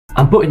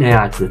I'm putting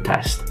AI to the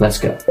test. Let's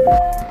go.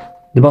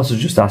 The boss has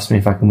just asked me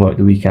if I can work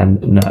the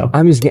weekend. No.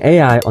 I'm using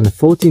AI on the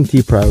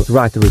 14T Pro to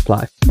write a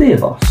reply. Dear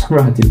boss,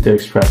 writing to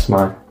express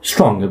my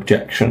strong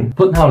objection.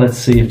 But now let's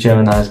see if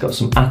Gemini's got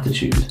some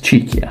attitude.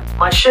 Cheekier.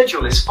 My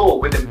schedule is full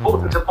with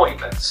important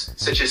appointments,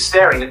 such as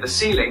staring at the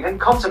ceiling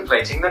and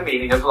contemplating the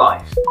meaning of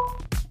life.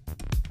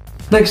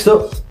 Next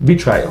up,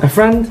 betrayal. A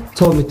friend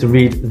told me to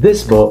read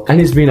this book and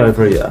it's been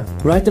over a year.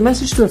 Write a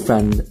message to a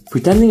friend,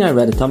 pretending I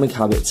read Atomic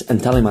Habits and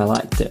tell him I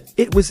liked it.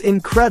 It was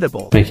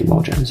incredible. Make it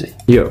more Gen Z.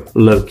 Yo,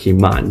 low-key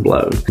mind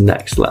blown.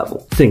 Next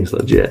level. Things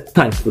legit.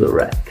 Thanks for the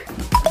rec.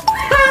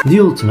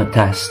 The ultimate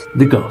test,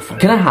 the girlfriend.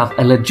 Can I have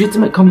a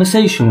legitimate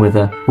conversation with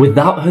her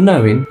without her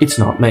knowing it's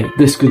not me?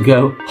 This could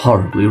go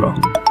horribly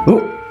wrong.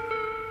 Oh,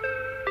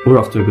 we're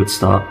off to a good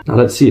start. Now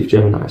let's see if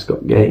Gemini's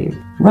got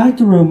game.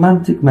 Write a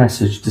romantic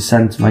message to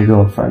send to my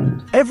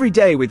girlfriend. Every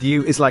day with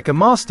you is like a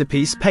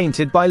masterpiece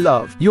painted by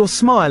love. Your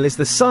smile is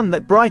the sun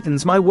that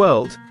brightens my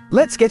world.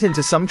 Let's get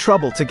into some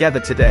trouble together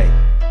today.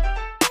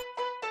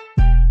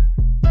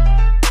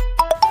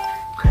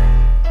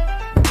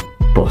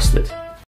 Busted.